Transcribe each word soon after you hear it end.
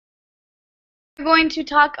going to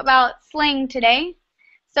talk about slang today.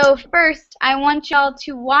 So first, I want y'all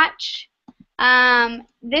to watch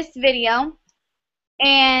this video,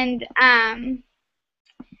 and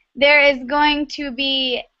there is going to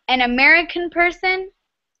be an American person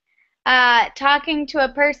talking to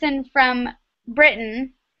a person from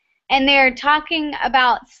Britain, and they're talking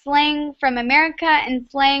about slang from America and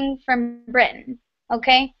slang from Britain,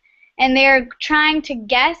 okay? And they're trying to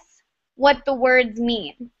guess what the words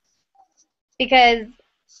mean, because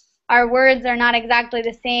our words are not exactly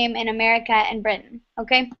the same in America and Britain,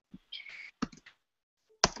 okay?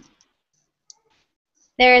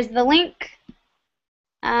 There's the link.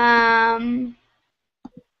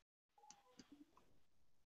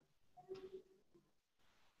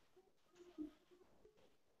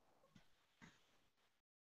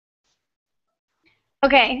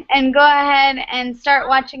 Okay, and go ahead and start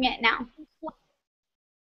watching it now.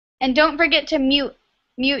 And don't forget to mute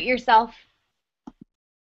yourself.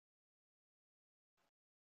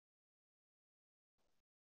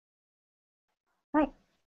 Right.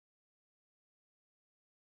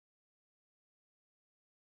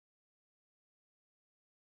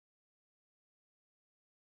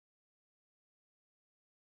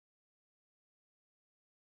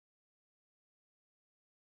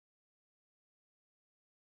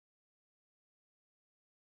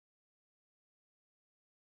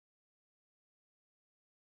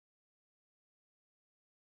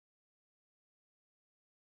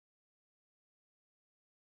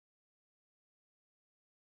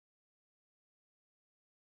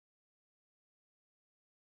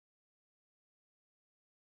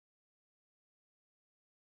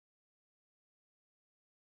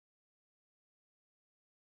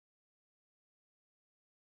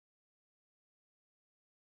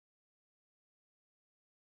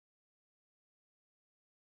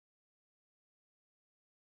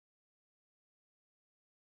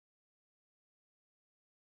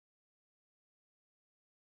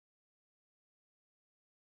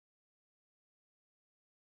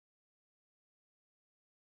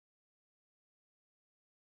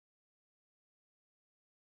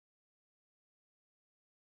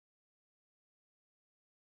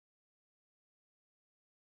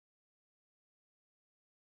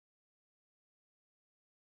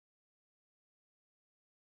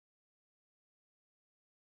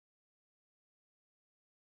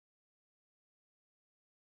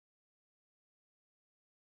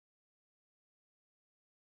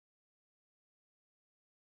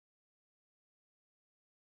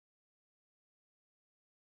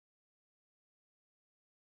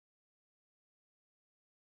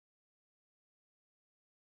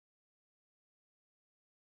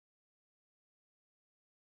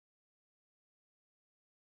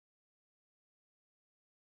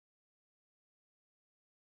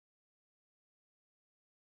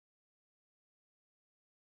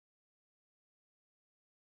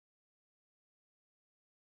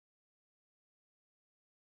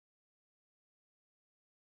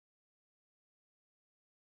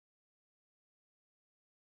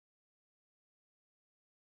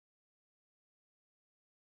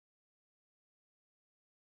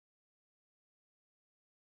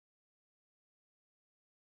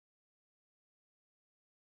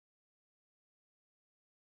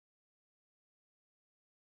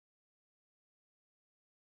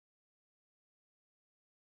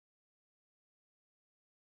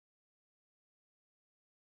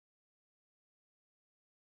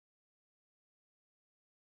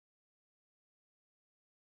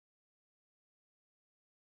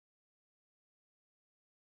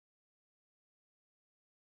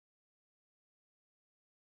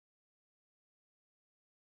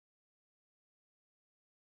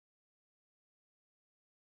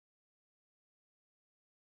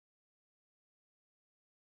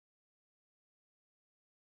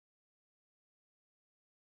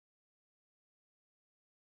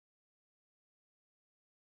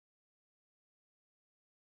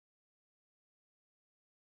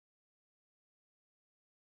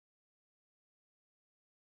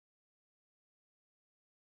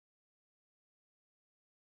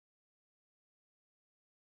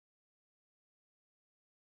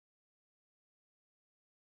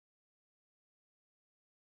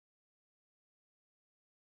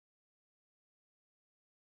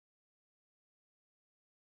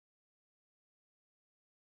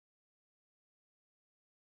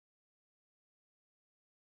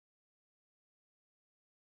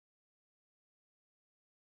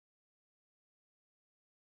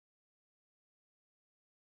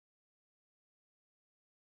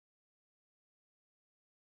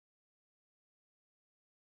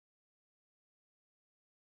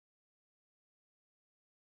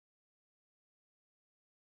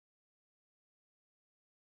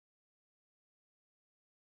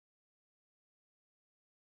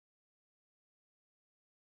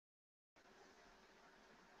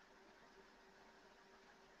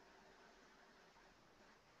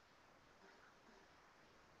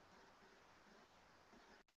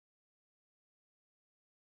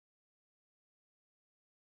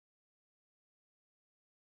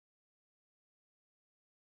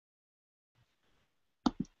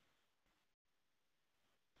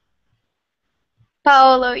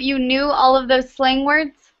 Paolo, you knew all of those slang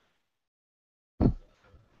words?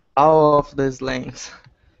 All of the slangs.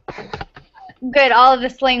 Good, all of the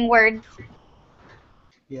slang words.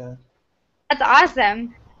 Yeah. That's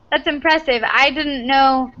awesome. That's impressive. I didn't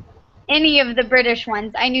know any of the British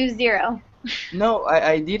ones. I knew zero. No,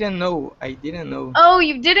 I didn't know. I didn't know. Oh,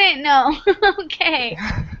 you didn't know. Okay.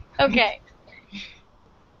 Okay.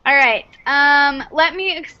 All right. Let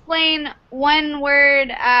me explain one word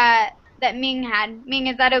that Ming had. Ming,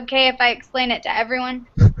 is that okay if I explain it to everyone?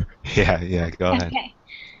 Yeah, yeah, go ahead. Okay.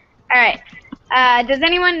 All right. Does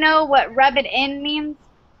anyone know what rub it in means?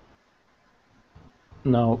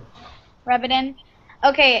 No. Rub it in?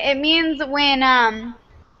 Okay, it means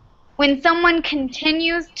when someone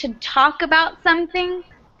continues to talk about something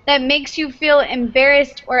that makes you feel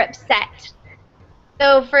embarrassed or upset.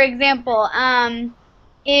 So, for example,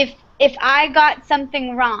 if I got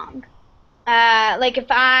something wrong, like if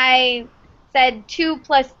I said 2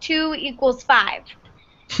 plus 2 equals 5,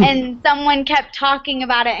 and someone kept talking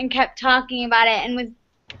about it and kept talking about it and was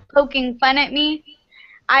poking fun at me,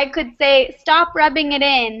 I could say, stop rubbing it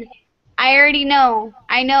in. I already know.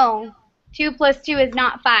 I know. 2 plus 2 is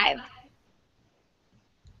not 5.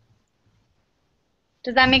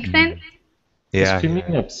 Does that make sense? Is Yeah,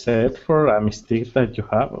 feeling yeah. upset for a mistake that you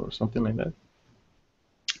have or something like that?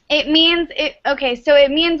 It means okay, so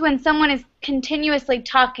it means when someone is continuously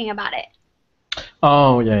talking about it.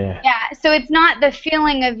 Oh, yeah, yeah. Yeah, so it's not the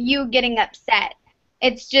feeling of you getting upset.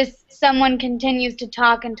 It's just someone continues to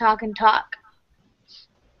talk and talk and talk.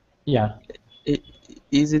 Yeah. I-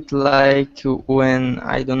 Is it like when,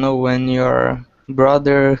 I don't know, when your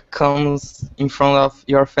brother comes in front of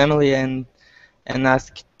your family and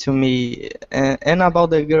ask to me, and about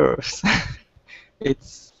the girls?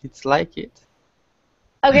 It's like it.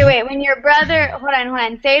 Okay, wait, when your brother, hold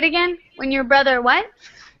on, say it again. When your brother what?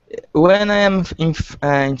 When I am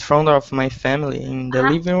in front of my family in the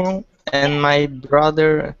Uh-huh. living room, Yeah. and my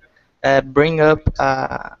brother bring up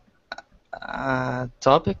a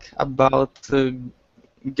topic about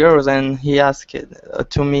girls, and he asked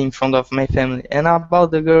to me in front of my family, and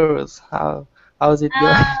about the girls, how's it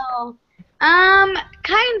going? Oh.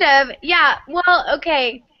 Kind of. Yeah. Well,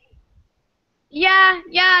 okay. Yeah,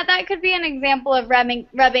 yeah, that could be an example of rubbing,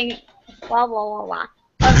 blah, blah, blah, blah,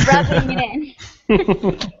 of rubbing it in.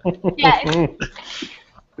 Yes.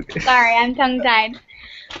 Sorry, I'm tongue-tied.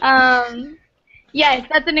 Um, yes,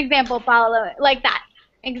 that's an example, Paolo, like that.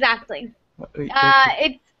 Exactly. Uh, Okay.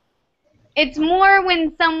 it's it's more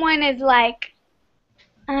when someone is like,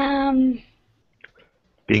 um,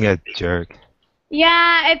 Being a jerk.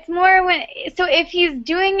 yeah, it's more when, so if he's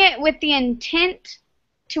doing it with the intent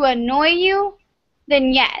to annoy you,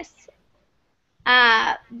 then yes.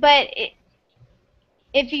 But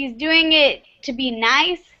if he's doing it to be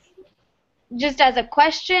nice, just as a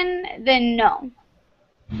question, then no.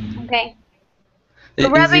 Okay. But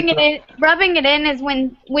Is it like, rubbing it in is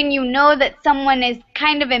when you know that someone is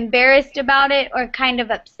kind of embarrassed about it or kind of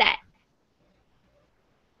upset.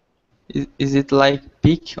 is it like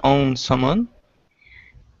pick on someone?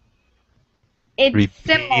 It's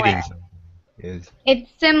similar. Repeating something is.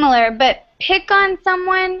 It's similar, but pick on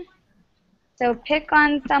someone. So pick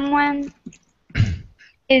on someone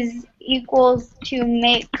is equals to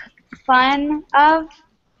make fun of.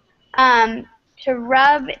 To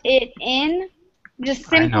rub it in just I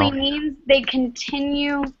simply know. means they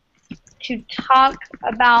continue to talk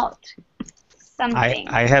about I something.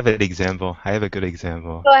 I have an example. I have a good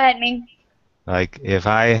example. Go ahead, Ming. Like if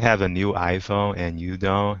I have a new iPhone and you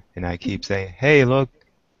don't, and I keep saying, "Hey, look,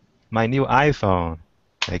 my new iPhone."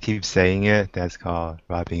 I keep saying it. That's called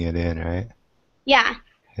rubbing it in, right? Yeah.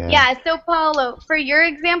 Yeah. Yeah, so Paulo, for your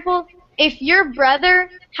example, if your brother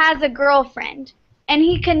has a girlfriend and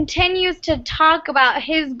he continues to talk about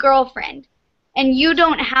his girlfriend and you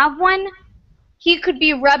don't have one, he could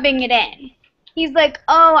be rubbing it in. He's like,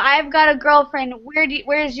 "Oh, I've got a girlfriend.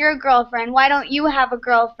 Where's your girlfriend? Why don't you have a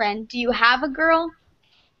girlfriend? Do you have a girl?"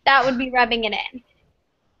 That would be rubbing it in.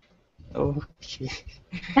 Okay.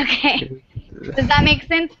 Okay. Does that make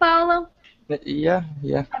sense, Paulo? Yeah,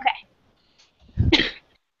 yeah. Okay.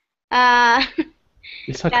 Uh,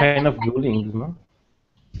 It's a yeah, kind of sometimes. bullying, no?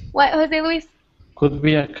 What, Jose Luis? Could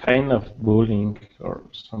be a kind of bullying or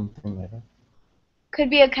something like that. Could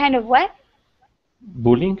be a kind of what?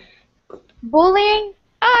 Bullying? Bullying?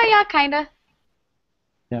 Oh, yeah, kinda.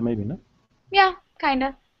 Yeah, maybe, no? Yeah,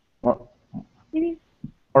 kinda. Or, Mhm.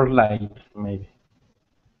 or like, maybe.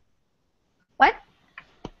 What?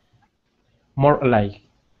 More like.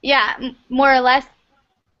 Yeah, more or less.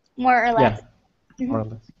 More or less. Yeah, Mhm. more or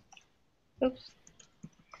less. Oops.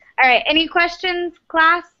 All right. Any questions,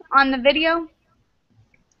 class, on the video?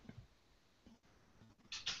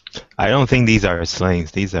 I don't think these are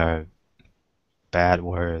slangs. These are bad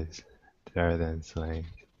words rather than slang.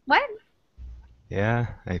 What? Yeah,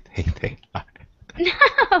 I think they are.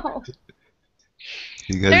 No.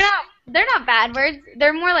 Because They're not bad words.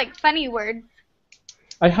 They're more like funny words.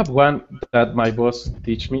 I have one that my boss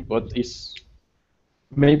teach me, but is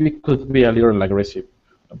maybe could be a little aggressive.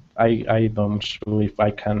 I don't sure if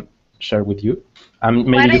I can share with you.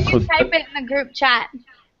 Why Maybe you don't you could. type it in the group chat?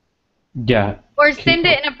 Yeah. Or Can send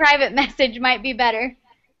it in a private message might be better.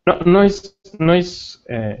 no, noise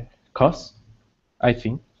cause, I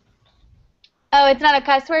think. Oh, it's not a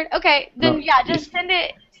cuss word? Okay, then No, yeah, it's just send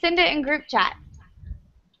it in group chat.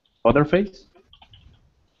 other face.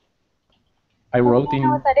 I I don't wrote know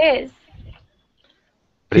what in. that is.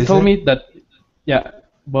 what He is told it? me that, yeah,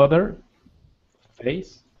 bother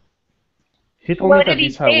face. He told me What did that he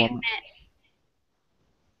it's a say it woman.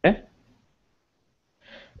 Eh?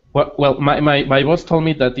 Well, my boss told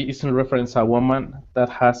me that it is in reference a woman that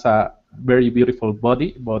has a very beautiful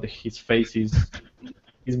body, but his face is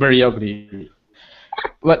very ugly.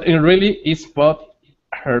 But it really is but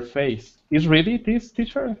her face. Is really this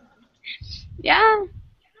teacher? meant? Yeah.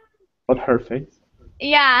 But her face?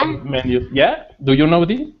 Yeah. What menu? Yeah? Do you know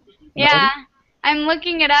this? Know Yeah. this? I'm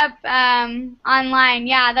looking it up online.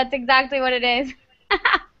 Yeah, that's exactly what it is.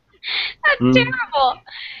 That's Mm. terrible.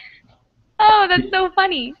 Oh, that's so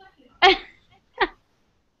funny.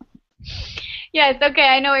 Yes, okay,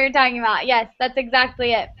 I know what you're talking about. Yes, that's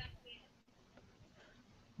exactly it.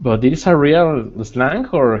 But it is a real slang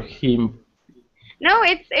or him? No,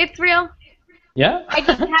 it's real. Yeah? I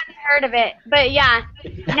just hadn't heard of it. But yeah,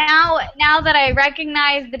 now that I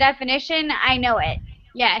recognize the definition, I know it.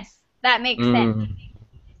 Yes, that makes sense. Mm.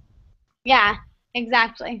 Yeah,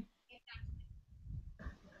 exactly.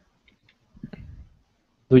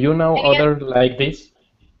 Do you know Any other like this?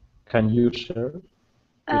 Can you share with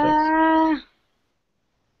us?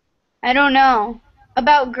 I don't know.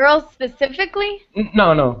 About girls specifically?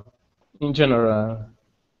 No, no. In general,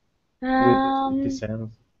 with the Um,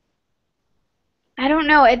 sense. I don't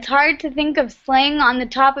know. It's hard to think of slang on the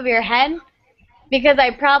top of your head because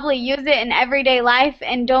I probably use it in everyday life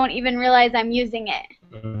and don't even realize I'm using it.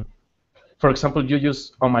 Mm. For example, you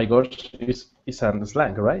use "oh my gosh" is a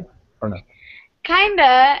slang, right? Or not?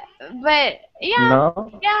 Kinda, but yeah,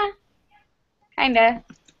 No. yeah, kinda.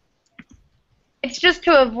 It's just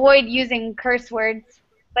to avoid using curse words,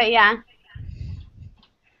 but yeah.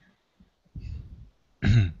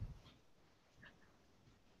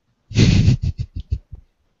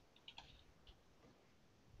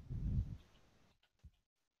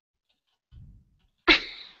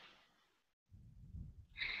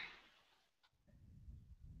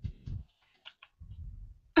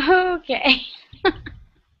 Okay.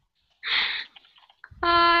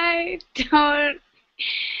 I don't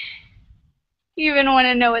even want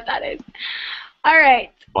to know what that is. All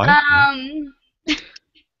right. What? Um,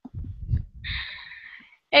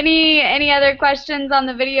 any other questions on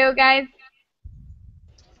the video, guys?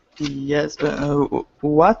 Yes.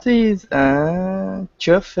 What is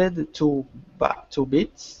chuffed to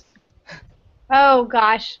bits? Oh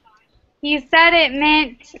gosh. He said it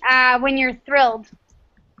meant when you're thrilled,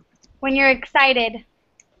 when you're excited.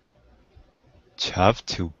 Chuff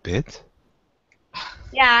to bit?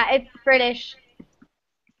 Yeah, it's British.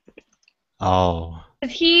 Oh.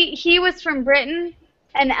 'Cause he was from Britain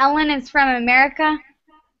and Ellen is from America.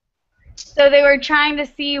 So they were trying to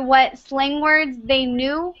see what slang words they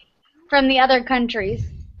knew from the other countries.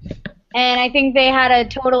 And I think they had a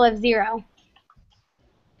total of 0.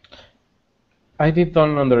 I did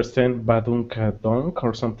not understand badunka donk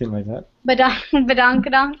or something like that.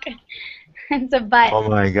 Badonkadonk. It's a butt. Oh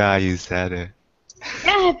my god, you said it.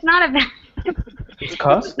 Yeah, it's not a bad. It's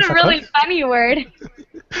cuss? It's It's a a really cuss? funny word.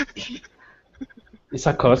 It's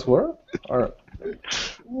a cuss word? Or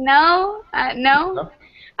No, no. no?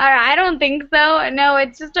 I don't think so. No,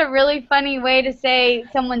 it's just a really funny way to say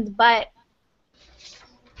someone's butt.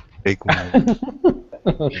 Big one.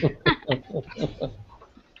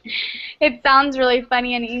 It sounds really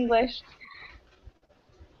funny in English.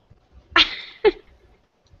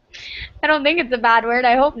 I don't think it's a bad word.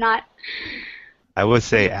 I hope not. I would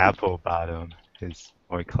say apple bottom is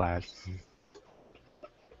more classy.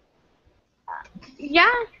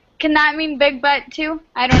 Yeah, can that mean big butt too?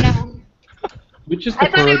 I don't know. Which is the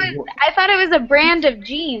correct word? I thought it was a brand of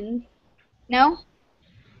jeans. No?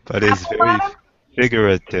 But it's Apple very bottom?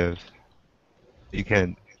 figurative. You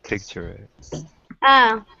can picture it.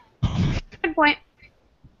 Oh, good point.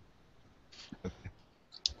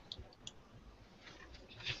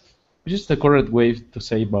 Which is the correct way to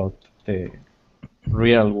say about the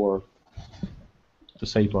real word? to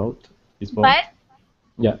say both. Is both? But,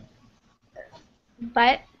 Yeah.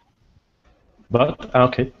 but, But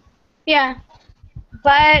okay. yeah.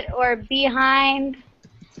 But or behind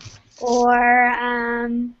or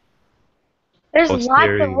there's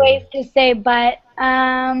lots of ways Posterior. to say but.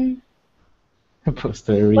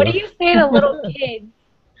 What do Posterior. you say to little kids?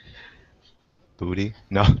 Booty?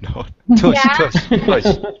 No, no. Tush, Yeah, tush,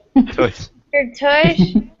 tush, tush. or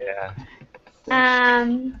tush. Yeah.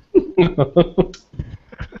 Um,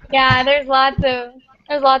 yeah, there's lots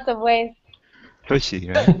of ways. Tushy,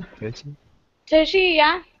 right? Tushy? Tushy,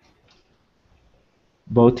 yeah.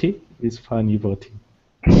 Booty is funny. Booty.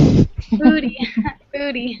 Booty,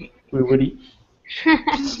 booty. Booty.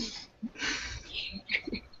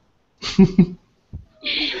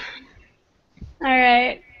 All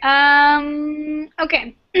right.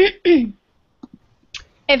 Okay.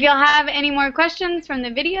 If y'all have any more questions from the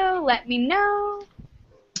video, let me know.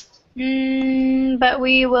 But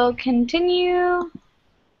we will continue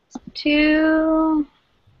to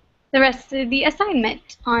the rest of the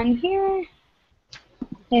assignment on here.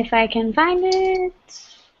 If I can find it.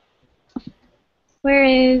 Where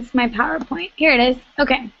is my PowerPoint? Here it is.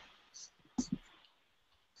 Okay.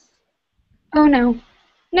 Oh no.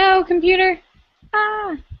 No, computer.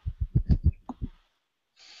 Ah.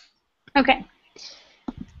 Okay.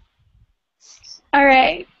 All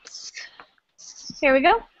right. Here we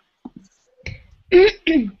go.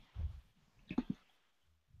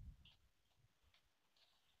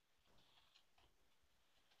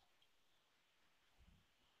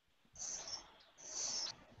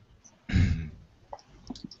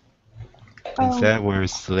 Is Oh. that where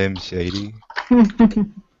Slim Shady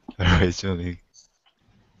originally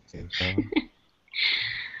came from?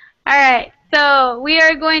 All right. So we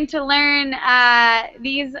are going to learn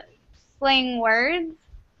these slang words.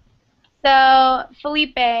 So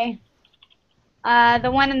Felipe,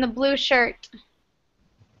 the one in the blue shirt,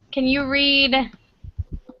 can you read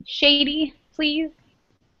shady, please?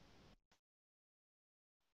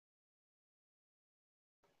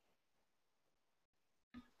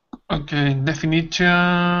 Okay,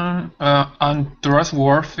 definition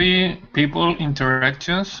untrustworthy people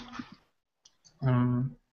interactions.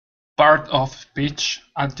 Um, part of speech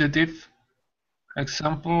adjective.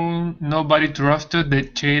 Example, nobody trusted the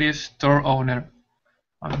shady store owner.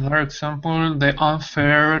 Another example, the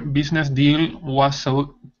unfair business deal was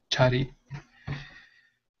so chatty.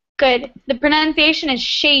 Good. The pronunciation is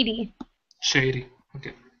shady. Shady.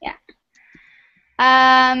 Okay. Yeah.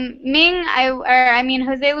 Ming, I mean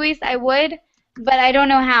Jose Luis, I would, but I don't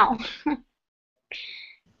know how.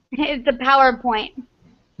 It's a PowerPoint,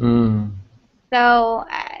 Mm. so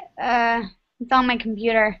it's on my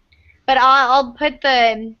computer. But I'll put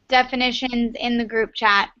the definitions in the group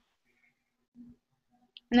chat.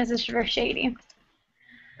 And this is for shady.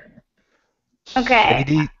 Okay.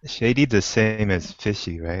 Shady the same as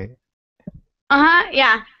fishy, right?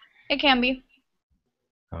 Yeah. It can be.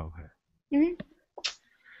 Okay. hmm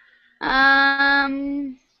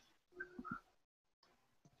Um,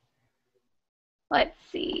 let's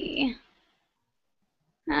see.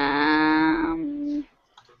 Um,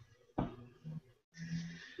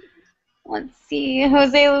 let's see.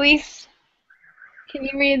 Jose Luis, can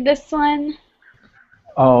you read this one?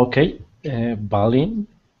 Okay. Balin.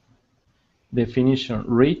 Definition: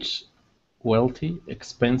 rich, wealthy,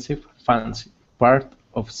 expensive, fancy. Part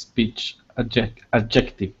of speech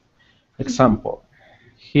adjective. Example: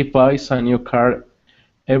 he buys a new car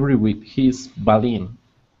every week. He is Balin.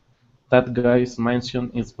 That guy's mansion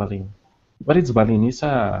is Balin. What is Balin? Is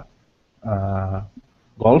a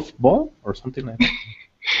golf ball or something like that?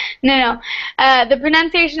 No. The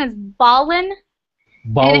pronunciation is ballin,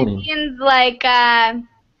 and it Balin. means like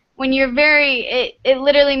when you're it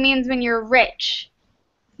literally means when you're rich.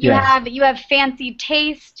 Yeah. You have fancy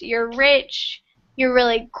taste, you're rich, you're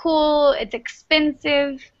really cool, it's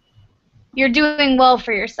expensive. You're doing well for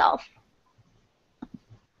yourself.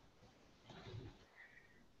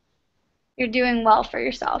 You're doing well for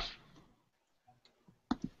yourself.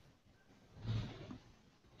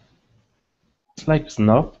 It's like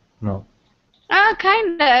snob? No.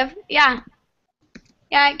 Kind of. Yeah.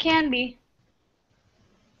 Yeah, it can be.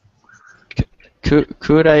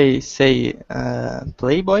 Could I say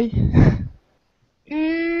Playboy?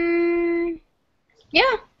 Mm,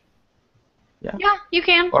 yeah. Yeah. Yeah, you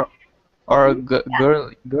can. Or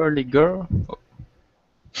girly girl?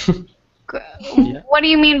 Yeah. What do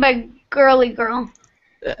you mean by girly girl?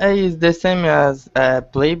 It's the same as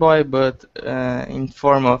Playboy, but in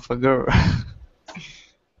form of a girl.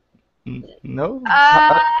 No?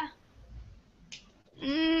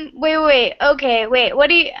 Wait. Okay, wait. What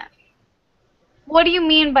do you? What do you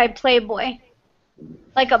mean by playboy?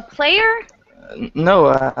 Like a player? No,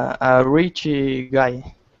 a rich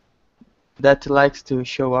guy that likes to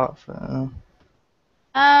show off.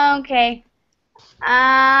 Okay.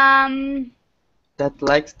 Um. That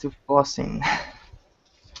likes to posing.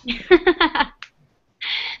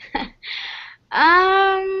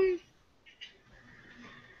 um.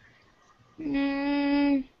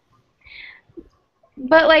 mm,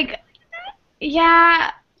 but like,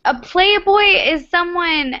 yeah, a playboy is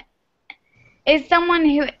someone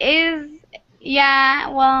who is, yeah,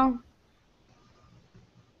 well,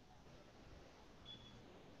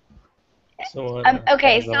 Someone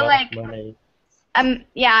okay, has a so lot of like, money.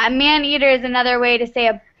 yeah, a man eater is another way to say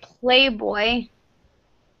a playboy,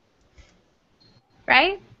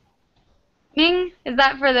 right? Ming, is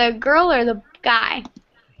that for the girl or the guy?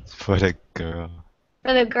 For the girl.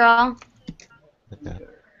 For the girl. Yeah.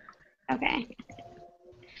 Okay.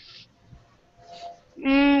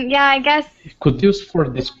 Yeah, I guess. Could use for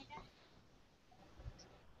this.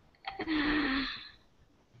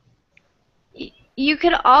 You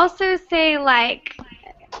could also say like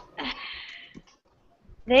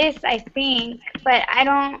this, I think, but I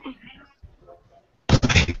don't.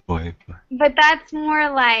 Playboy. But that's more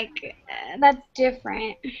like that's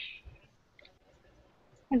different.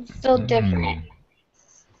 It's still different. Hmm.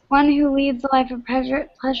 One who leads a life of pleasure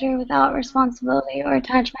without responsibility or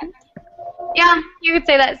attachment. Yeah, you could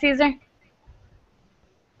say that, Caesar.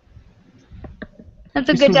 That's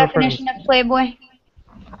a It's good in reference. definition of playboy.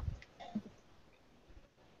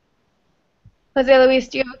 Jose Luis,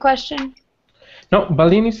 do you have a question? No,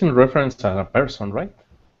 Balin is in reference to a person, right?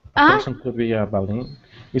 A Uh-huh. person could be a Balin.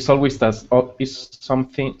 It's always that is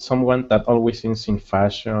something, someone that always is in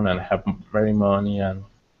fashion and have very money and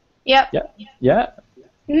Yep. yeah, yeah.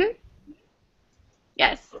 Hmm.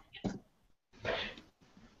 Yes.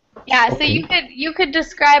 Yeah, so Okay. you could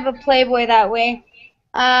describe a playboy that way.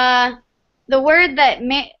 The word that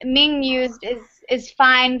Ming used is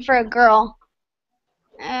fine for a girl.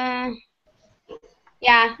 Uh,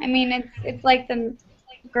 yeah, I mean it's like the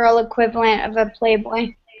girl equivalent of a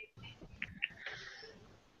playboy.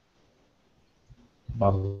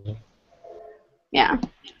 Balin. Yeah.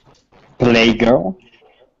 Playgirl.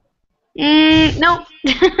 No.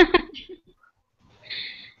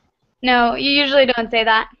 No, you usually don't say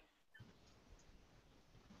that.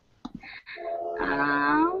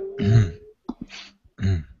 Um,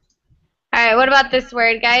 all right, what about this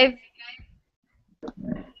word, guys?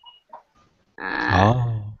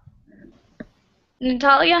 Oh.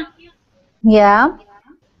 Natalia, Yeah.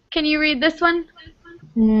 can you read this one?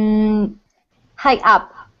 High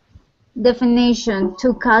up. Definition: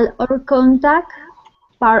 to call or contact,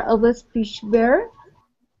 part of a speech verb.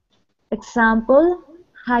 Example: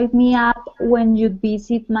 hype me up when you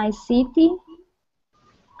visit my city.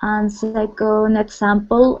 And second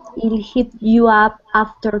example: I'll hit you up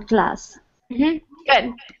after class.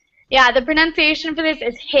 Good. Yeah, the pronunciation for this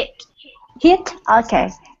is hit. Hit? Okay.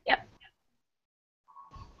 Yep.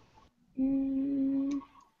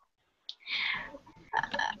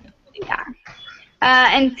 Yeah.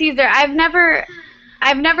 And Caesar, I've never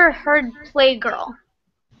heard playgirl.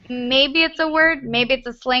 Maybe it's a word, maybe it's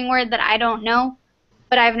a slang word that I don't know,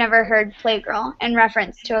 but I've never heard playgirl in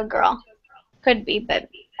reference to a girl. Could be, but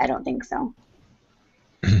I don't think so.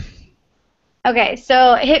 Okay,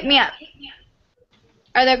 so hit me up.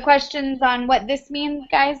 Are there questions on what this means,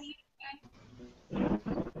 guys?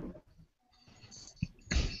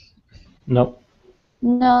 No.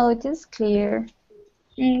 No, it is clear.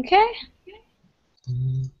 Okay.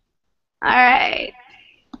 All right.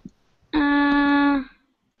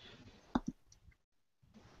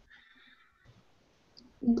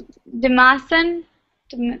 Demassen?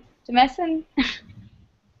 Demessen?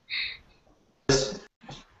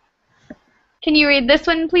 Can you read this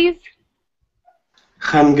one, please?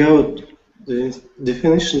 Hang out. The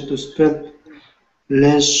definition: to spend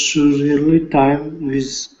leisurely time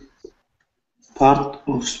with, part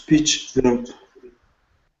of speech verb.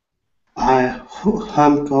 I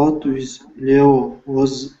hung out with Leo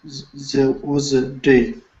was the other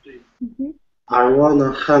day. I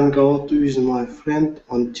wanna hang out with my friend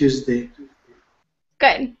on Tuesday.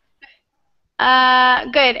 Good.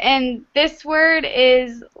 Good. And this word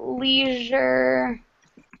is leisurely.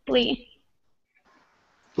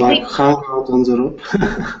 Like hang out on the rope.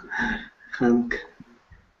 Hang.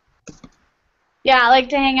 Yeah, I like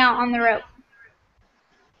to hang out on the rope.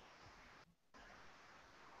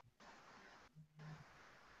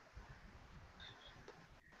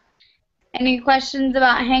 Any questions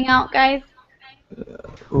about hangout, guys?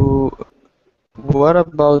 What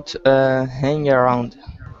about hang around?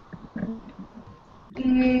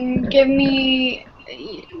 Give me.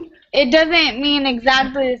 It doesn't mean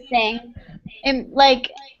exactly the same. Like,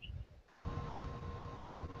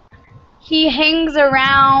 he hangs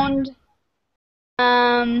around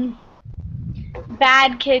bad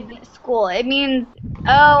kids at school. It means,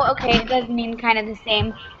 oh, okay, it does mean kind of the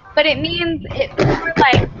same. But it means, more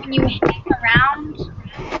like when you hang around,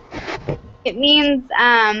 it means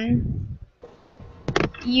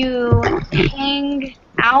you hang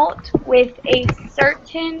out with a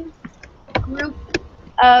certain group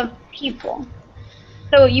of people.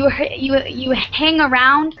 So you hang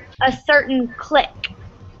around a certain clique.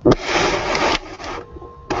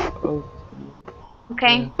 Oh,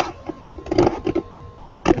 Okay.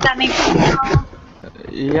 Does that make sense?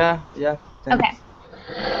 yeah, thanks. Okay.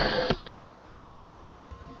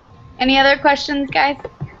 Any other questions, guys?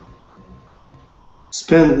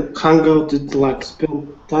 Hang out, it like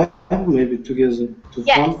spend time maybe together to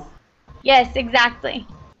Yes. fun. Yes, exactly.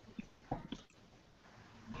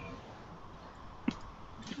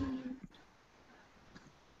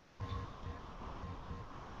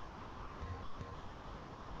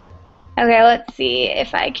 Okay, let's see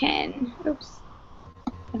if I can,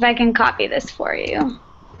 if I can copy this for you.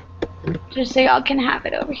 Just so y'all can have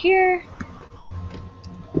it over here.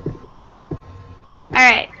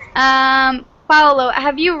 Alright, Paolo,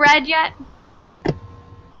 have you read yet?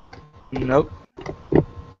 Nope.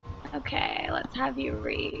 Okay, let's have you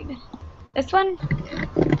read. This one?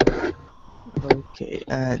 Okay,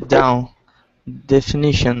 down.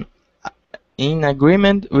 Definition. In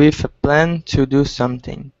agreement with a plan to do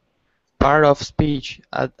something. Part of speech.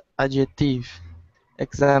 Adjective.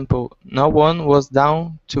 Example. No one was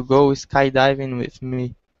down to go skydiving with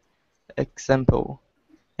me. Example.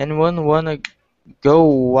 Anyone wanna go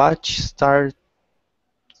watch Star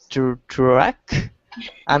Trek?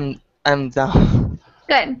 I'm down.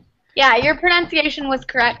 Good. Yeah, your pronunciation was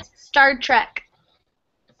correct. Star Trek.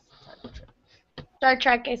 Star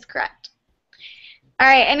Trek is correct.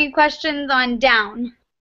 Alright, any questions on down?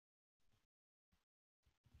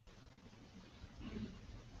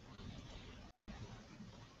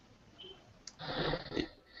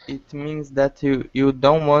 It means that you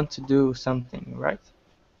don't want to do something, right?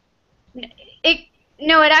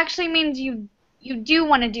 No, it actually means you do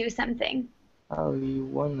want to do something. How you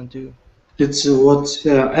wanna do? It's what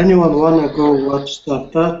anyone wanna go watch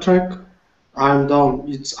Star Trek? I'm down.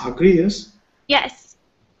 It's agree, yes? Yes.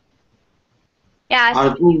 Yeah.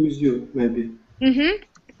 I'll go with you, maybe. Mm-hmm.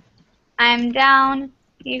 I'm down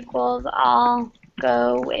equals I'll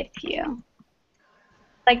go with you.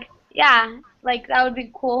 Like, yeah, like that would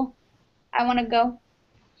be cool. I want to go.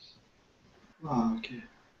 Ah, okay.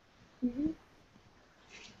 Mm-hmm.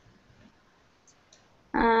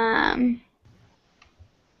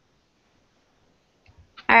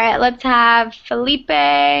 All right, let's have Felipe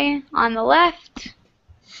on the left.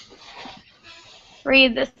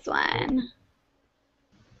 Read this one.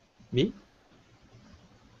 Me?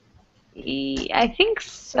 I think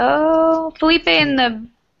so. Felipe in the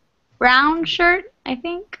brown shirt, I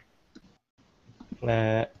think.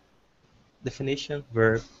 Definition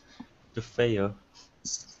verb to fail,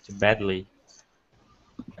 to badly.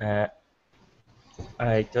 Uh,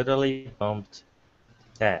 I totally bombed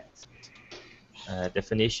that.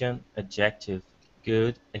 Definition adjective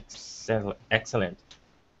good, excellent.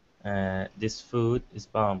 This food is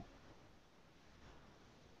bomb.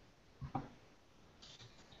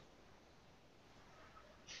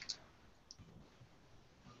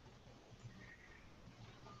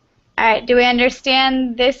 All right, do we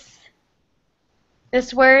understand this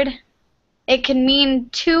word? It can mean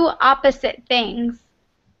two opposite things.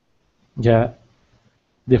 Yeah.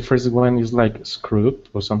 The first one is like screwed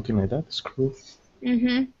or something like that. Screw.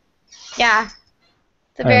 Mm-hmm. Yeah.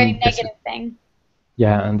 It's a very negative thing.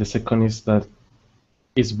 Yeah, and the second is that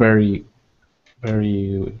it's very,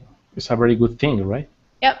 it's a very good thing, right?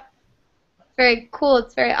 Yep. It's very cool.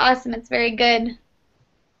 It's very awesome. It's very good.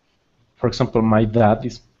 For example, my dad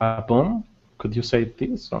is a bomb. Could you say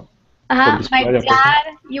this? Or My dad,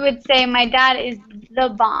 you would say my dad is the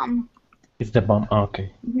bomb. It's the bomb. Oh,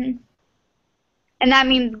 okay. Mm-hmm. And that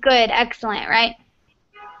means good, excellent, right?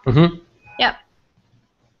 Mm-hmm. Yep.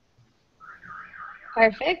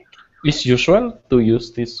 Perfect. Is usual to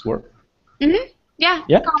use this word? Mm-hmm. Yeah.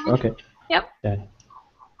 Yeah. Common. Okay. Yep. Yeah.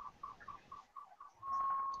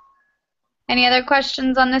 Any other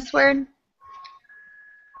questions on this word?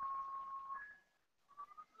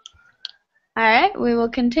 All right, we will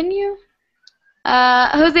continue.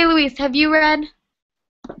 Jose Luis, have you read?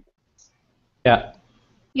 Yeah.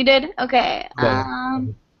 You did? Okay. Yeah.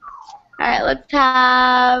 All right, let's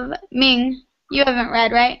have Ming. You haven't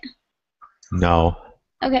read, right? No.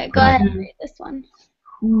 Okay, go ahead and read this one.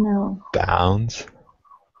 No. Bounds.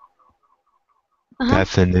 Uh-huh.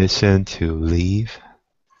 Definition to leave.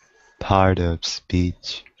 Part of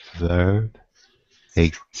speech verb.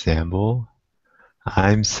 Example.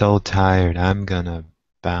 I'm so tired, I'm gonna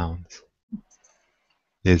bounce.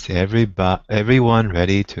 Is everyone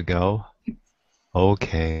ready to go?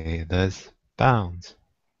 Okay, let's bounce.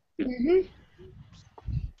 Mm-hmm.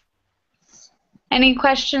 Any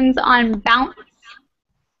questions on bounce?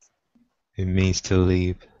 It means to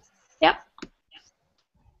leave. Yep.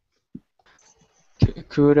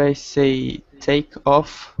 Could I say take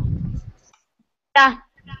off? Yeah.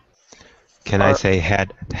 Can I Or say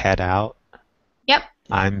head out? Yep.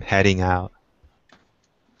 I'm heading out.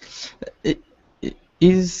 i-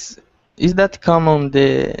 is that common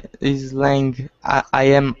the slang I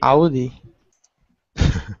am Audi?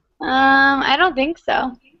 I don't think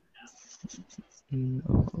so.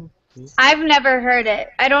 No. Okay. I've never heard it.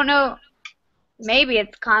 I don't know. Maybe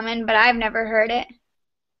it's common, but I've never heard it.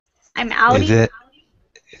 I'm Is Audi. it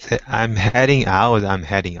I'm heading out, I'm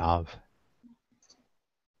heading off.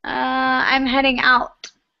 I'm heading out.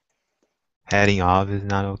 Heading off is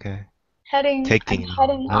not okay. I'm Taking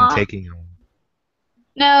heading I'm off. taking off.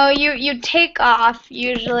 No, you take off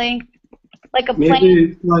usually, like a Maybe plane,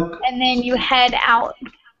 it's like and then you head out.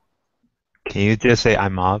 Can you just say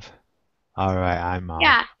I'm off? Alright, I'm off.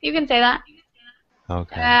 Yeah, you can say that.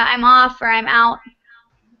 Okay. I'm off or I'm out.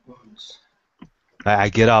 I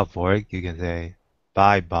get off work, you can say,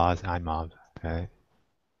 bye boss, I'm off. Right?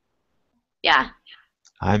 Yeah.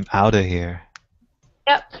 I'm out of here.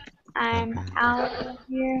 Yep. I'm Okay. out of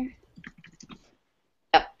here.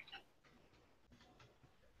 But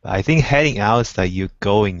I think heading out is like you're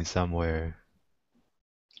going somewhere.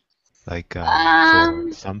 Like for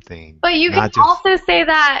something. But you can Not just also say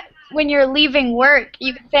that when you're leaving work.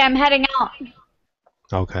 You can say I'm heading out.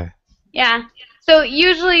 okay. Yeah. So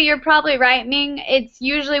usually you're probably right, Ming. It's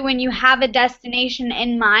usually when you have a destination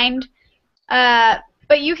in mind.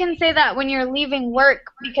 But you can say that when you're leaving work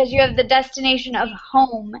because you have the destination of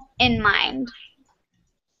home in mind.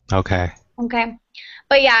 Okay. Okay.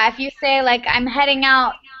 But yeah, if you say like I'm heading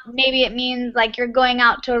out, maybe it means like you're going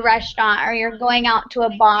out to a restaurant or you're going out to a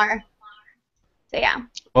bar. So yeah.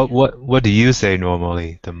 What do you say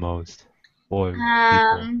normally the most for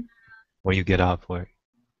people when you get off work?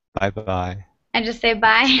 Bye bye. I just say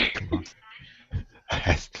bye.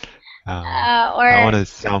 I want to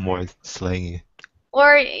sound more slangy.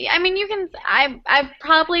 Or I mean, you can. I've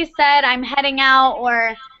probably said I'm heading out,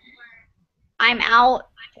 or I'm out,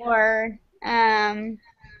 or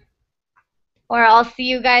I'll see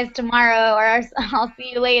you guys tomorrow, or I'll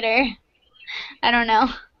see you later. I don't know.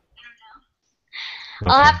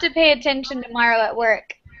 I'll have to pay attention tomorrow at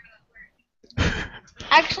work.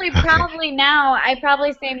 Actually, probably now I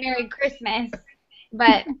probably say Merry Christmas,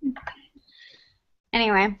 but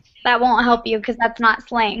anyway, that won't help you because that's not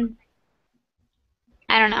slang.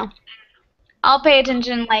 I don't know. I'll pay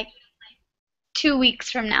attention like 2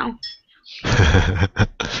 weeks from now.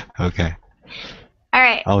 Okay. All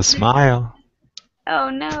right. I'll smile. Oh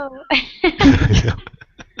no.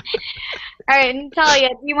 All right, Natalia,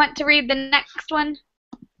 do you want to read the next one?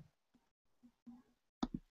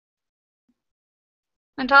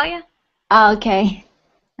 Natalia? Okay.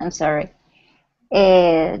 I'm sorry.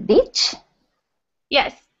 Ditch.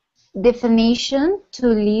 Yes. Definition: to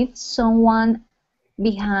leave someone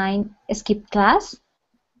behind, skip class.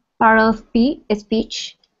 Part of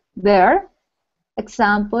speech. Verb.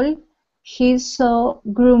 Example: he's so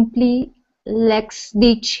grumpy, let's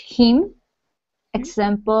ditch him.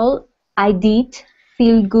 Example: I did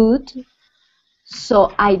feel good,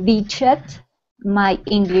 so I ditched my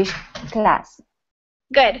English class.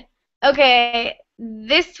 Good. Okay,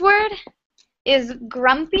 this word is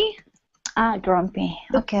grumpy. Grumpy.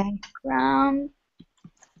 Okay.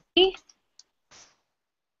 Grumpy.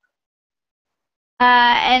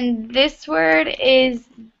 And this word is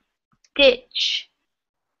ditch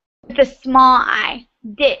with a small I.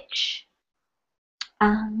 Ditch.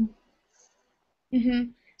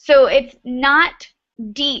 So it's not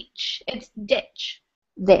ditch, it's ditch.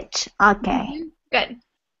 Ditch. Okay. Good.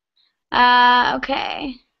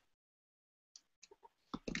 Okay.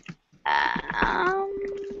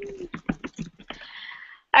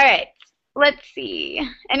 All right. Let's see.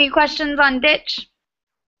 Any questions on ditch?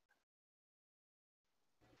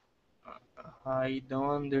 I don't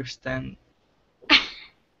understand.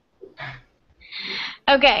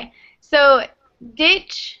 Okay. So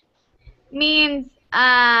ditch means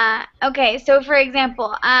okay, so for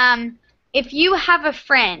example, if you have a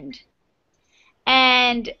friend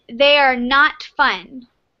and they are not fun,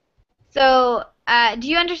 so Do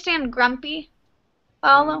you understand grumpy,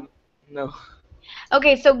 Paolo? No.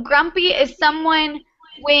 Okay, so grumpy is someone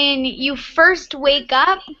when you first wake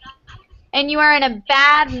up and you are in a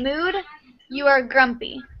bad mood, you are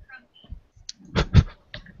grumpy.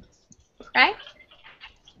 Right?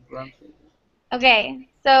 Grumpy. Okay,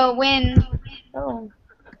 so when... Oh.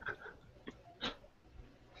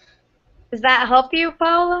 Does that help you,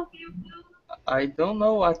 Paolo? I don't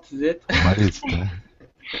know what's it. What is that?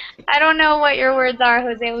 I don't know what your words are,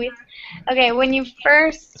 Jose Luis. Okay, when you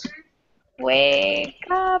first wake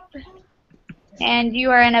up and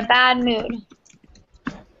you are in a bad mood.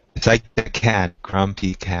 It's like the cat,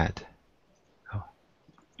 grumpy cat. Oh.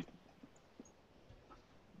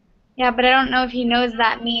 Yeah, but I don't know if he knows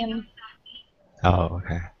that meme. Oh,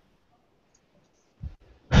 okay.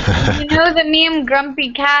 Do you know the meme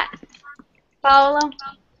Grumpy Cat, Paolo?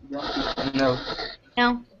 No.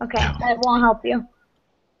 No? Okay, No. that won't help you.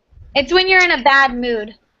 It's when you're in a bad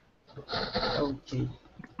mood. Okay.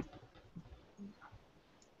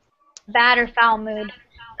 Bad or foul mood.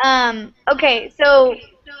 Okay, so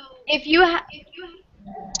if you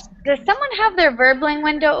does someone have their Verbling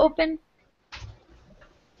window open?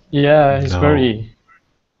 Yeah, it's No.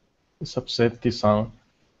 it's upset this sound.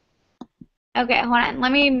 Okay, hold on.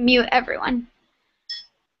 Let me mute everyone.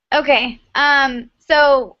 Okay,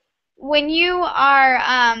 so when you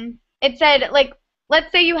are, it said, like,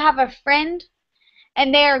 let's say you have a friend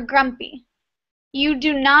and they are grumpy. You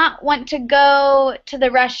do not want to go to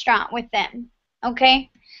the restaurant with them, okay?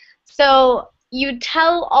 So you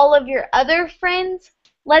tell all of your other friends,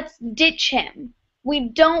 let's ditch him. We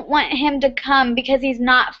don't want him to come because he's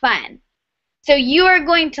not fun. So you are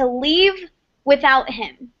going to leave without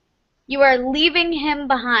him. You are leaving him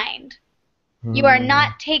behind. You are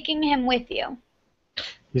not taking him with you.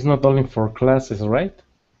 It's not only for classes, right?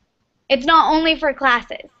 It's not only for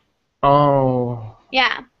classes. Oh.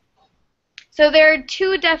 Yeah. So there are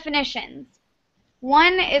two definitions.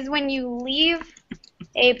 One is when you leave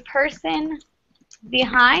a person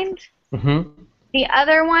behind. Mm-hmm. The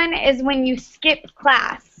other one is when you skip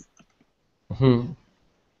class. Mm-hmm.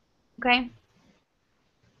 Okay?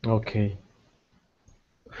 Can Okay.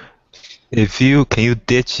 you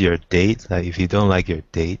ditch your date? Like if you don't like your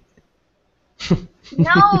date?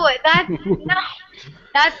 No,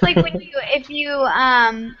 that's like when if you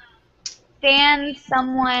stand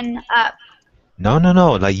someone up. No.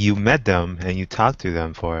 Like you met them and you talked to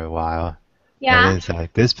them for a while, and Yeah. then it's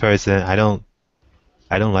like this person, I don't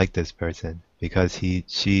like this person because she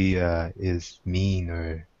is mean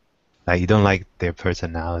or like you don't like their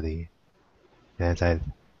personality. And it's like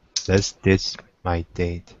let's ditch my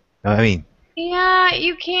date. No, I mean Yeah,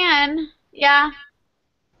 you can. Yeah.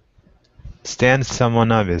 stand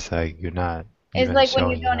someone up is like you're not Is even like when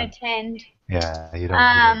you showing don't up. attend. Yeah, you don't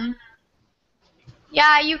even. Um,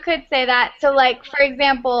 yeah, you could say that. So like for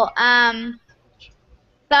example,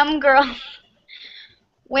 some girls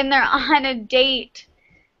when they're on a date,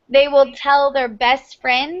 they will tell their best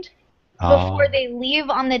friend before Oh, they leave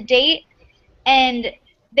on the date and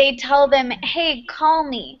they tell them, "Hey, call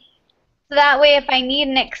me." So that way if I need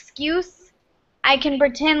an excuse, I can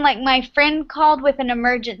pretend like my friend called with an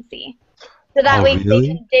emergency. So that oh way they really?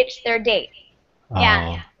 can ditch their date. Yeah.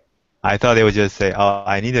 Oh, I thought they would just say, "Oh,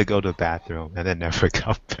 I need to go to the bathroom," and then never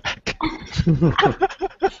come back.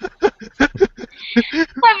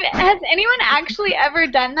 Has anyone actually ever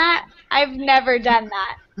done that? I've never done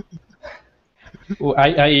that. Oh,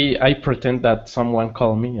 I pretend that someone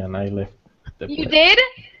called me and I left the You place. did?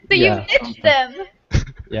 So Yeah, you've ditched them.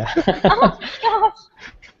 Yeah. Oh my gosh.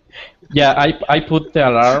 Yeah, I put the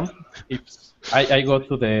alarm if I go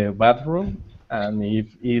to the bathroom and if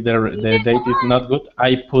either You the did date is what? not good,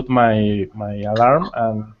 I put my alarm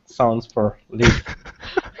and sounds for leave.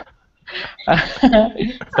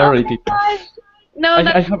 Oh Sorry, my Tito. gosh. No, I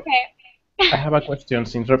that's have okay. I have a question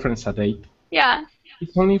in reference a date. Yeah.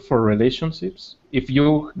 It's only for relationships. If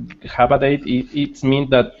you have a date, it means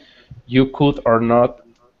that you could or not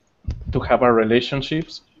to have a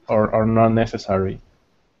relationships or not necessary.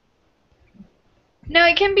 No,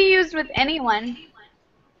 it can be used with anyone.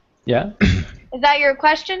 Yeah. Is that your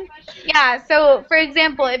question? Yeah, so for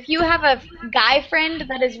example, if you have a guy friend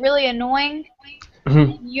that is really annoying,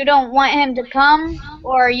 Mhm. you don't want him to come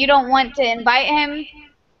or you don't want to invite him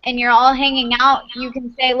and you're all hanging out, you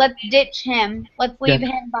can say, let's ditch him. Let's Yeah. leave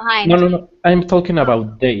him No, behind. no, no. I'm talking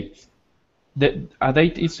about dates. A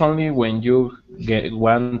date is only when you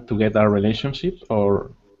want to get a relationship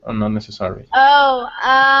or not necessary. Oh,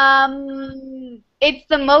 it's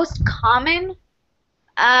the most common,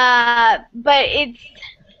 but it's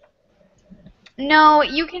No,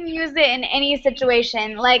 you can use it in any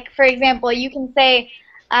situation. Like, for example, you can say,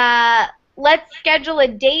 let's schedule a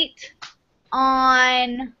date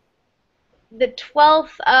on the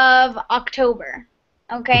 12th of October.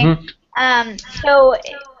 Okay? So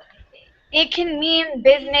it can mean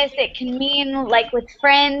business, it can mean like with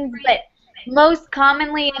friends, but most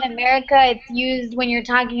commonly in America, it's used when you're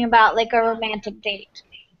talking about like a romantic date.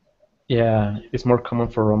 Yeah, it's more common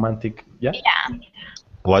for romantic. Yeah. Yeah.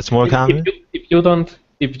 What's more common? If you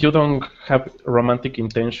don't have romantic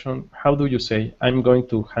intention, how do you say I'm going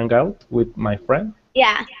to hang out with my friend?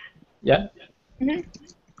 Yeah. Yeah. Mhm.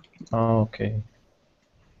 Okay.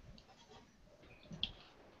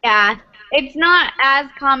 Yeah. It's not as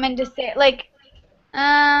common to say like,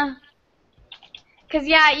 cause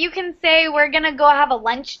yeah, you can say we're gonna go have a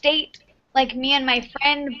lunch date, like me and my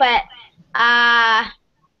friend, but uh,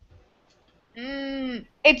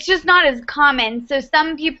 it's just not as common. So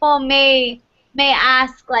some people may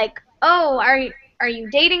ask like, "Oh, are you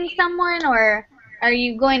dating someone, or are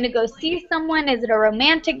you going to go see someone? Is it a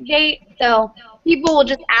romantic date?" So people will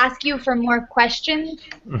just ask you for more questions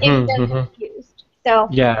if they're confused. So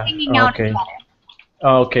Yeah. hanging out is Okay. better.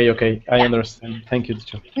 Okay. Okay. I Yeah. understand. Thank you,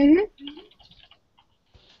 teacher. Mhm.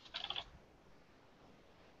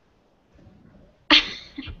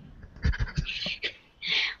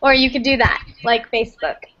 Or you could do that, like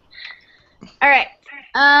Facebook. All right.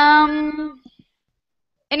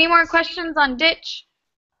 Any more questions on ditch?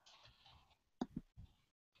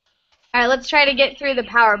 All right, let's try to get through the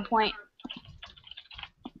PowerPoint.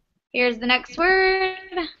 Here's the next word.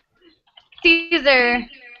 Caesar,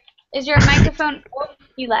 is your microphone? Oh,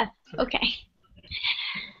 you left. Okay.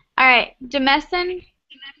 All right, Demessen,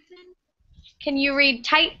 can you read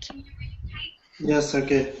tight? Yes,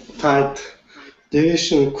 okay. Tight.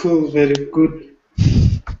 Division cool, very good.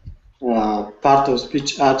 Part of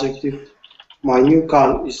speech adjective. My new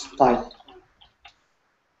car is tight.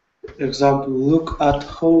 Example, look at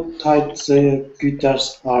how tight the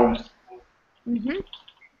guitars are.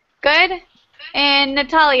 Good. And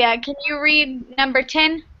Natalia, can you read number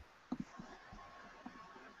 10?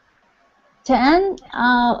 10.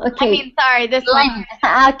 Okay. I mean, sorry, this one.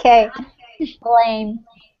 Okay. Lame.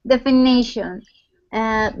 Definition.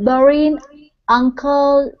 Boring,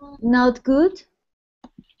 uncle, not good.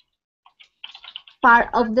 Part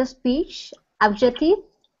of the speech. Adjective.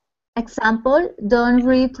 Example, don't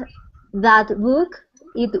read that book.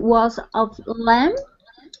 It was of lame.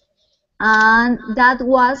 And that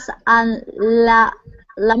was an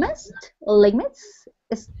lamest.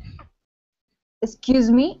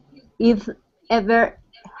 Excuse me, if ever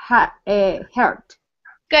heard.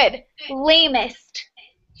 Good. Lamest.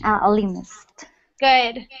 Lamest.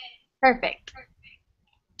 Good. Perfect.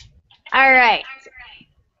 All right.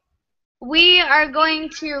 We are going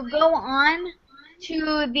to go on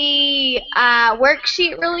to the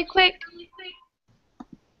worksheet really quick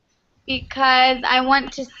because I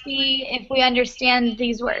want to see if we understand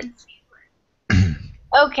these words.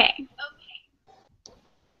 Okay.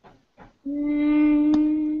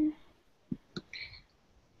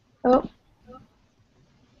 Oh.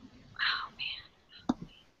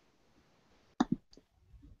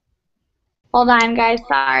 Hold on, guys.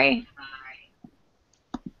 Sorry.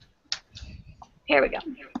 Here we go.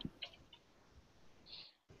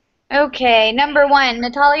 Okay, number 1,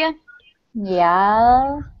 Natalia.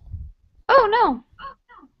 Yeah. Oh,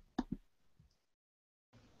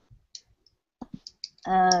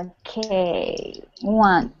 no. Okay.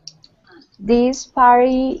 1. This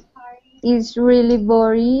party is really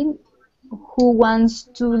boring. Who wants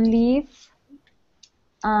to leave?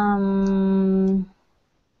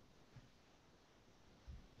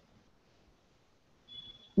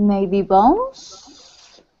 Maybe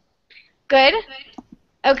Bones? Good.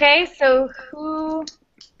 Okay, so who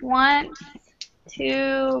wants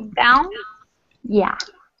to bounce? Yeah.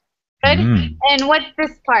 Good. And what's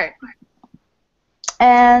this part?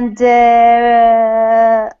 And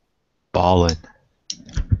Ballin.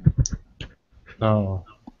 No.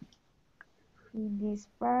 this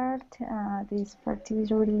part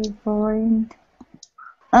is really boring.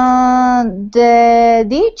 The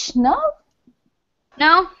ditch, no?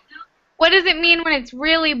 No? What does it mean when it's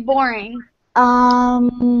really boring?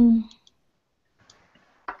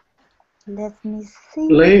 Let me see.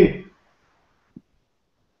 Lame.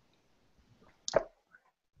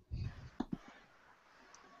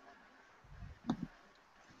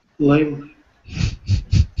 Lame.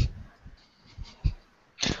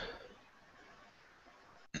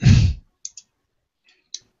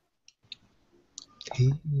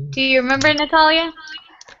 Do you remember, Natalia?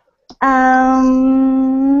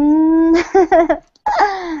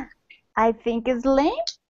 I I think it's lame.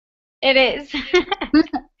 It is.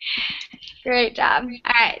 Great job.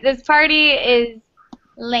 All right, this party is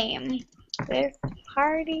lame. This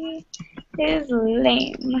party is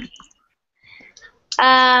lame.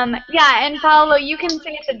 Yeah, and Paolo, you can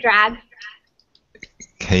say it's a drag.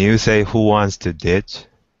 Can you say who wants to ditch?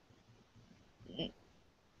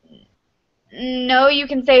 No, you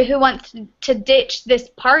can say who wants to ditch this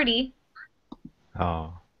party.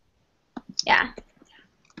 Oh, Yeah.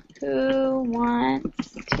 Who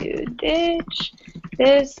wants to ditch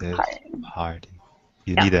this this party? party.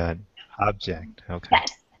 You Yep. need an object. Okay.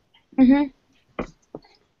 Yes. Mhm.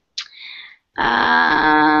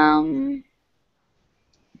 Um.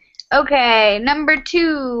 Okay, number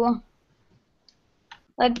 2.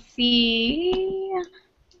 Let's see.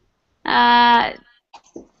 Uh,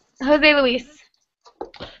 Jose Luis.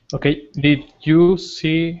 Okay, did you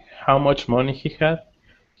see how much money he had?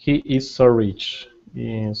 He is so rich.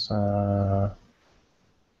 Okay,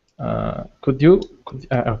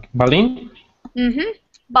 Balin? Mhm.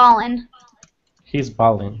 Ballin. He's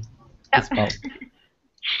balling. Yep. He's balling.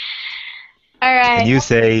 All Can right. you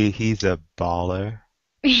say he's a baller?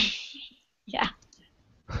 Yeah.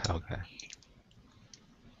 Okay.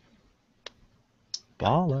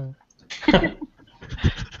 Baller.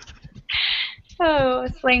 Oh,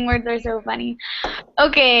 slang words are so funny.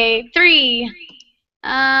 Okay, 3.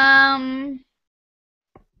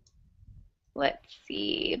 Let's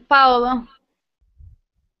see. Paolo.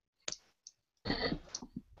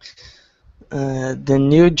 The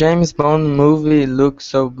new James Bond movie looks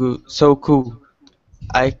so good, so cool.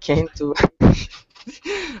 I can't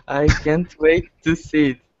I can't wait to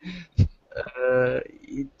see it.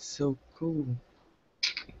 It's so cool.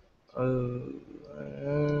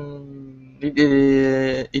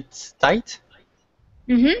 It's tight.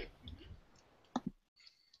 Mhm.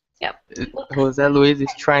 Yep. Jose Luis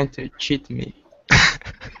is trying to cheat me.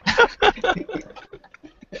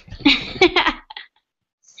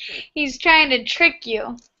 He's trying to trick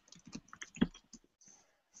you.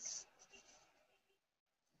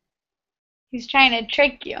 He's trying to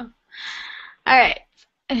trick you. All right.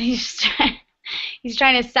 He's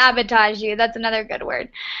trying to sabotage you. That's another good word.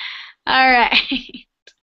 All right.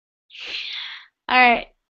 All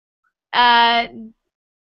right.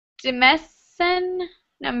 Demessen,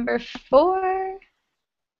 number 4.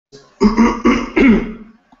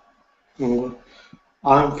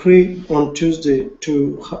 I'm free on Tuesday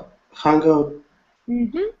to hang out.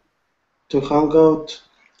 Mhm. To hang out.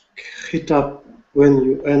 Hit up when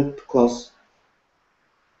you end class.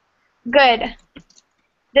 Good.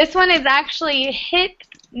 This one is actually hit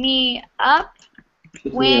me up Hit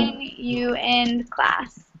me when up. you end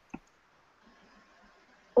class.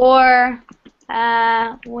 Or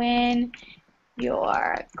when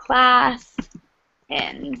your class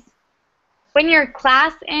ends. When your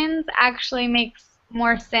class ends actually makes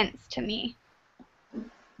more sense to me.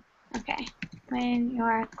 Okay. When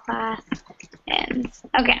your class ends.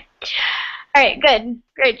 Okay. All right, good.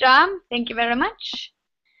 Great job. Thank you very much.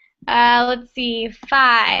 Let's see.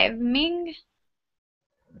 5. Ming.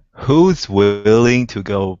 Who's willing to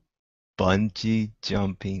go bungee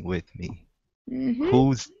jumping with me? Mhm.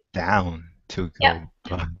 Who's down to Yep.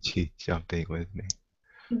 go bungee jumping with me?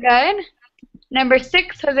 Good. Number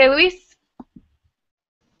 6, Jose Luis.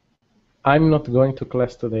 I'm not going to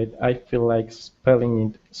class today. I feel like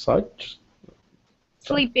spelling it such.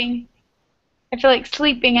 Sleeping. I feel like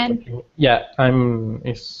sleeping in. Yeah,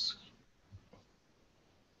 it's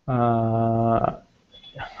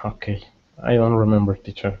okay. I don't remember,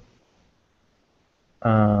 teacher.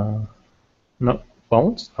 No,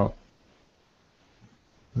 bones? No.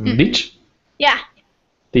 Ditch? Yeah.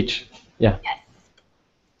 Ditch. Yeah. Yes.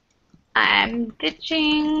 I'm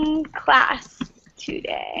ditching class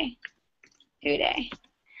today.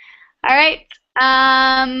 All right.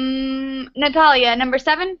 Natalia, number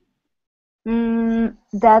 7.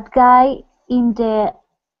 That guy in the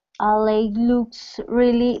alley looks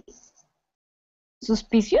really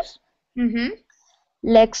suspicious. Mhm.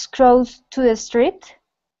 Legs crossed to the street.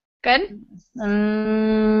 Good.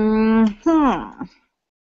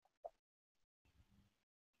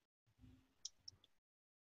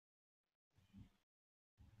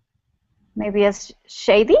 Maybe it's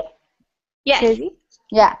shady? Yes. Shady?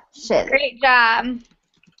 Yeah, shady. Great job.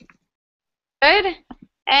 Good.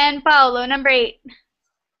 And Paolo, number 8.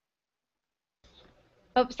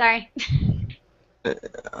 Oh, sorry.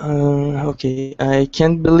 Okay, I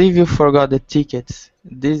can't believe you forgot the tickets.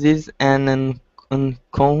 This is an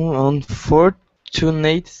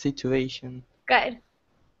unfortunate situation. Good.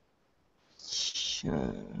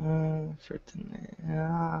 Fortunate.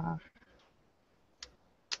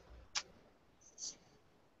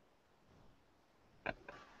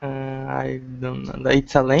 I don't know.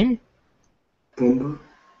 It's a lame? Pumba.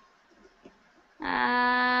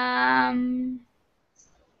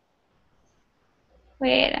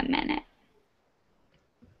 Wait a minute.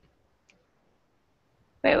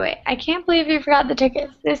 Wait. I can't believe you forgot the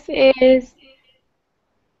tickets. This is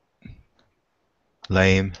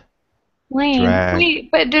Lame. lame. Drag. Wait,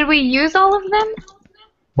 but did we use all of them?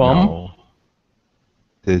 Bomb. No.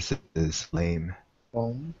 This is lame.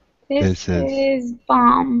 Bom. This This is. is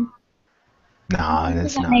bomb. Nah, Does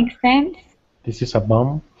it's that not. make sense? This is a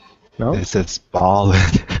bomb. No. This is ballin'.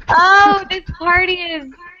 Oh, this party is...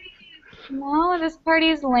 No, this party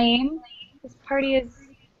is lame. This party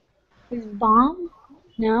is bomb?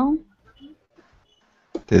 No?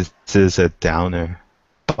 This is a downer.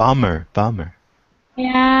 Bummer.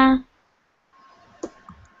 Yeah.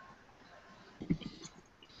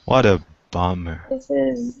 What a bummer. This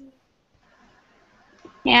is...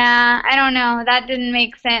 Yeah, I don't know. That didn't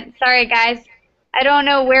make sense. Sorry, guys. I don't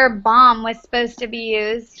know where bomb was supposed to be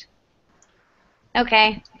used.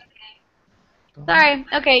 Okay. Sorry.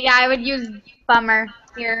 Okay, yeah, I would use bummer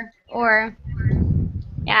here, or...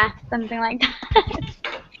 Yeah, something like that.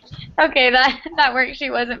 Okay, that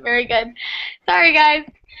worksheet wasn't very good. Sorry, guys.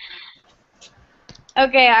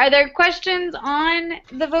 Okay, are there questions on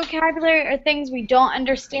the vocabulary or things we don't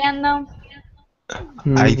understand, though?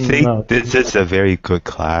 I think No. this is a very good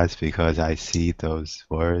class because I see those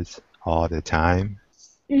words all the time.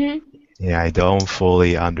 Mm-hmm. And I don't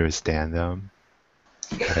fully understand them.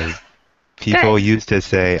 Like, people Good. used to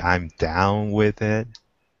say, I'm down with it.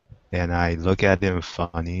 And I look at him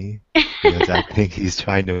funny because I think he's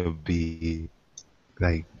trying to be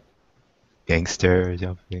like gangster or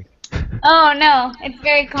something. Oh, no, it's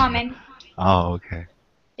very common. Oh, okay.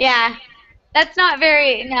 Yeah. That's not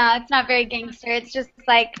very, no, it's not very gangster. It's just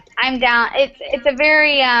like, I'm down. It's a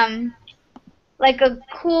very, like a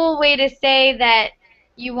cool way to say that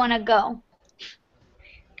you want to go.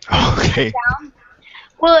 Okay. Down.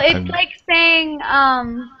 Well, it's I'm- like saying,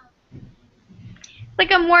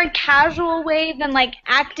 like a more casual way than like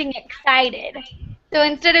acting excited. So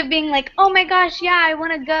instead of being like, oh my gosh, yeah, I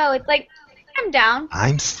want to go, it's like, I'm down.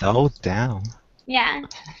 I'm so down. Yeah.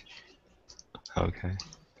 Okay.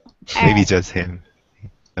 All Maybe right. just him.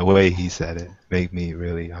 The way he said it made me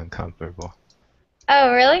really uncomfortable.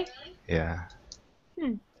 Oh, really? Yeah.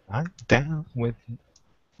 Hmm. I'm down with it.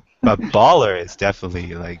 But baller is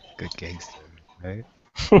definitely like a gangster, right?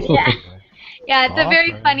 Yeah. Yeah, it's a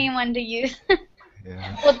very Baller. funny one to use.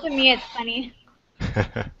 Yeah. Well, to me, it's funny.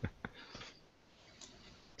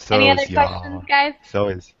 So Any other is questions, y'all. guys? So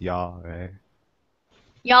is y'all, right?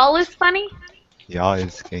 Y'all is funny? Y'all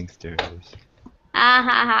is gangsters. Ah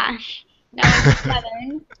ha ha. No, it's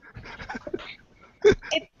Southern.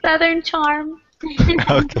 It's Southern charm.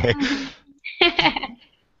 Okay.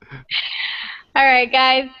 All right,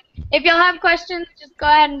 guys. If y'all have questions, just go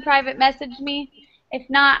ahead and private message me. If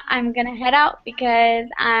not, I'm going to head out because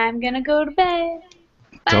I'm going to go to bed.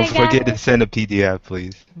 Don't Bye, forget to guys. send a PDF,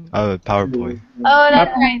 please. Oh, a PowerPoint. Oh,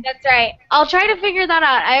 that's right. That's right. I'll try to figure that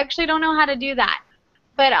out. I actually don't know how to do that.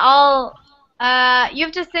 But you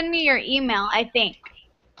have to send me your email, I think.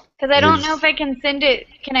 Because I don't know if I can send it.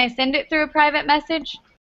 Can I send it through a private message?